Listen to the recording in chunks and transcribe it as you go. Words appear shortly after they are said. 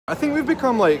I think we've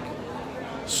become like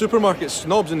supermarket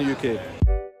snobs in the UK.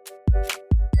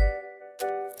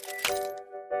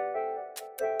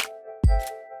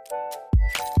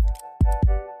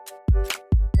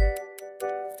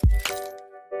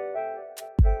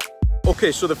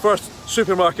 Okay, so the first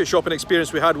supermarket shopping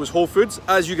experience we had was Whole Foods.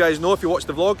 As you guys know if you watched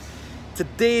the vlog,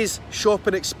 today's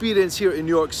shopping experience here in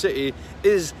New York City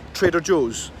is Trader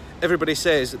Joe's. Everybody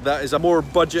says that is a more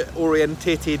budget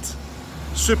orientated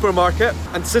supermarket,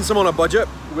 and since I'm on a budget,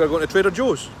 we're going to Trader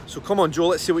Joe's. So come on Joe,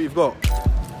 let's see what you've got.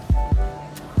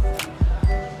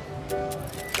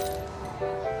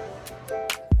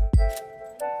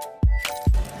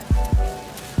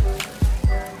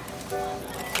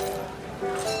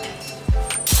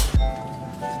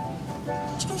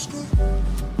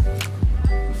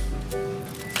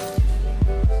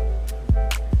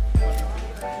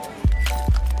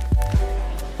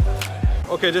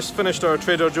 Okay, just finished our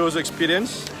Trader Joe's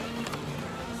experience.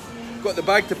 Got the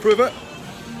bag to prove it.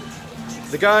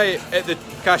 The guy at the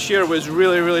cashier was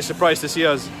really surprised to see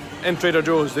us in Trader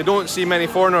Joe's. They don't see many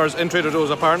foreigners in Trader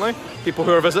Joe's apparently, people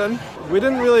who are visiting. We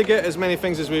didn't really get as many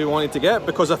things as we wanted to get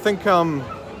because I think, I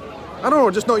don't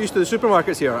know, just not used to the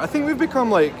supermarkets here. I think we've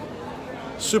become like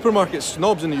supermarket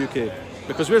snobs in the UK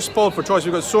because we're spoiled for choice.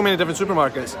 We've got so many different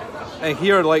supermarkets, and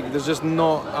here like there's just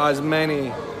not as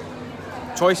many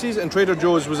choices, and Trader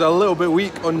Joe's was a little bit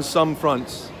weak on some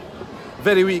fronts.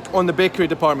 Very weak on the bakery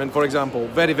department, for example.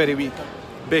 Very weak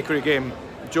bakery game.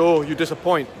 Joe, you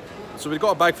disappoint. So we've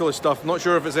got a bag full of stuff. Not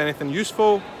sure if it's anything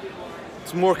useful.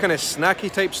 It's more kind of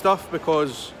snacky type stuff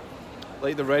because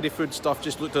like the ready food stuff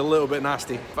just looked a little bit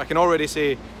nasty. I can already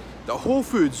say that Whole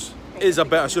Foods is a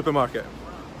better supermarket.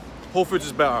 Whole Foods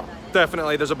is better.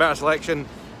 Definitely, there's a better selection,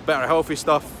 better healthy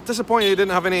stuff. Disappointed they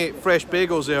didn't have any fresh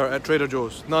bagels there at Trader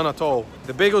Joe's. None at all.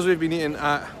 The bagels we've been eating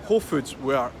at Whole Foods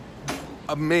were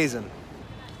amazing.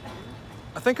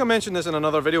 I think I mentioned this in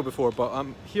another video before, but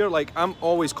I'm here like I'm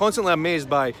always constantly amazed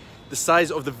by the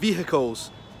size of the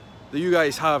vehicles that you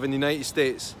guys have in the United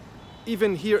States.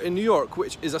 Even here in New York,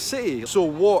 which is a city. So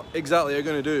what exactly are you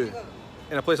going to do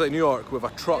in a place like New York with a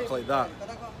truck like that?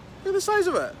 Look at the size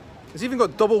of it. It's even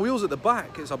got double wheels at the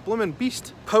back. It's a blooming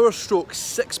beast. Power stroke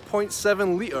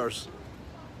 6.7 litres.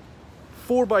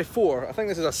 4x4. I think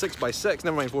this is a 6x6,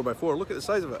 never mind 4x4. Look at the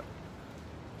size of it.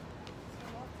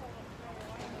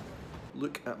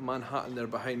 Look at Manhattan there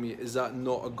behind me. Is that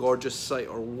not a gorgeous sight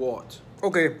or what?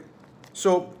 Okay,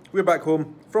 so we're back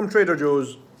home from Trader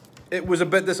Joe's. It was a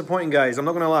bit disappointing, guys, I'm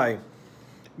not gonna lie.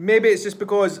 Maybe it's just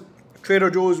because Trader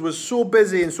Joe's was so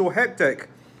busy and so hectic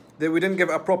that we didn't give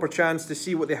it a proper chance to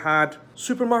see what they had.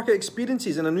 Supermarket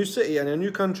experiences in a new city and a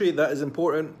new country, that is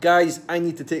important. Guys, I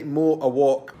need to take Mo a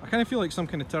walk. I kind of feel like some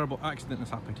kind of terrible accident has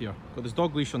happened here. Got this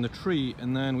dog leash on the tree,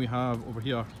 and then we have over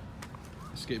here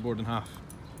a skateboard in half.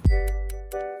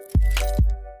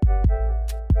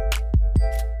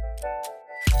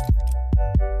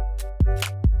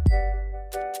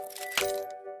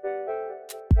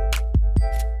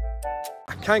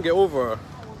 I can't get over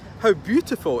how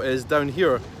beautiful it is down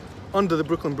here under the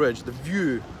Brooklyn Bridge. The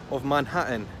view of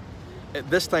Manhattan at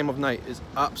this time of night is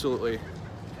absolutely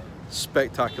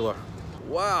spectacular.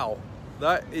 Wow,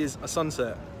 that is a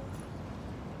sunset.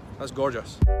 That's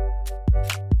gorgeous.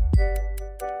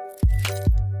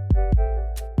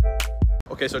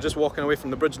 Okay, so just walking away from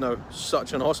the bridge now.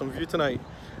 Such an awesome view tonight.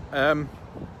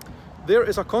 There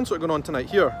is a concert going on tonight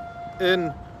here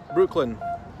in Brooklyn.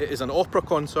 It is an opera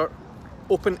concert,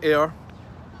 open air,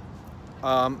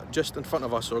 just in front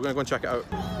of us, so we're going to go and check it out.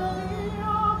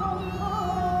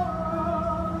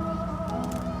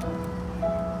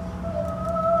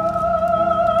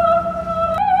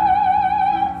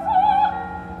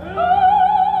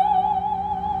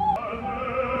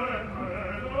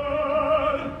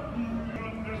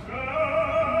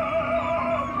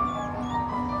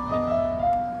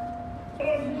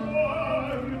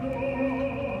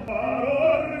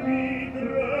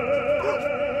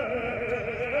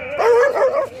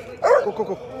 Go,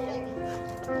 go, go.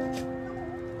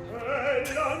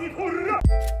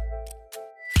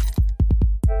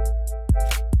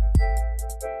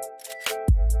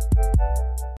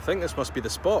 I think this must be the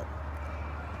spot.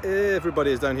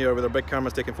 Everybody is down here with their big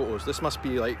cameras taking photos. This must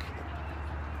be like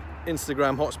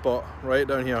Instagram hotspot right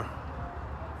down here.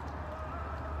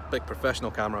 Big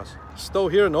professional cameras. Still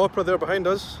here in the opera there behind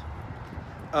us.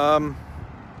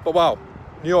 But wow,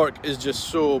 New York is just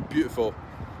so beautiful.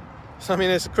 So I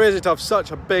mean, it's crazy to have such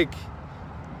a big,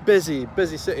 busy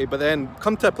city, but then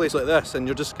come to a place like this and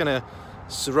you're just kind of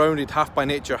surrounded half by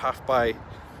nature, half by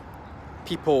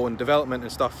people and development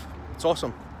and stuff. It's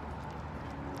awesome.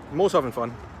 Mo's having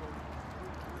fun.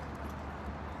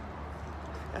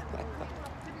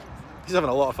 He's having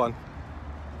a lot of fun.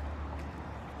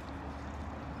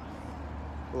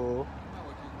 Oh.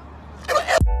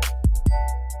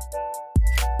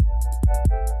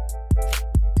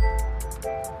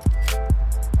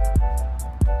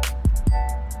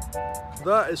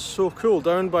 That is so cool.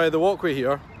 Down by the walkway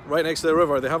here, right next to the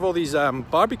river, they have all these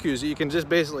barbecues that you can just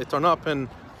basically turn up and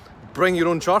bring your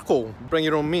own charcoal, bring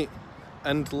your own meat,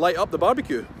 and light up the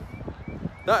barbecue.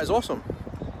 That is awesome.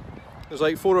 There's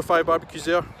like 4 or 5 barbecues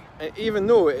there, and even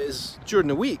though it is during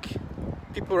the week,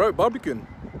 people are out barbecuing.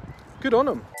 Good on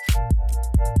them.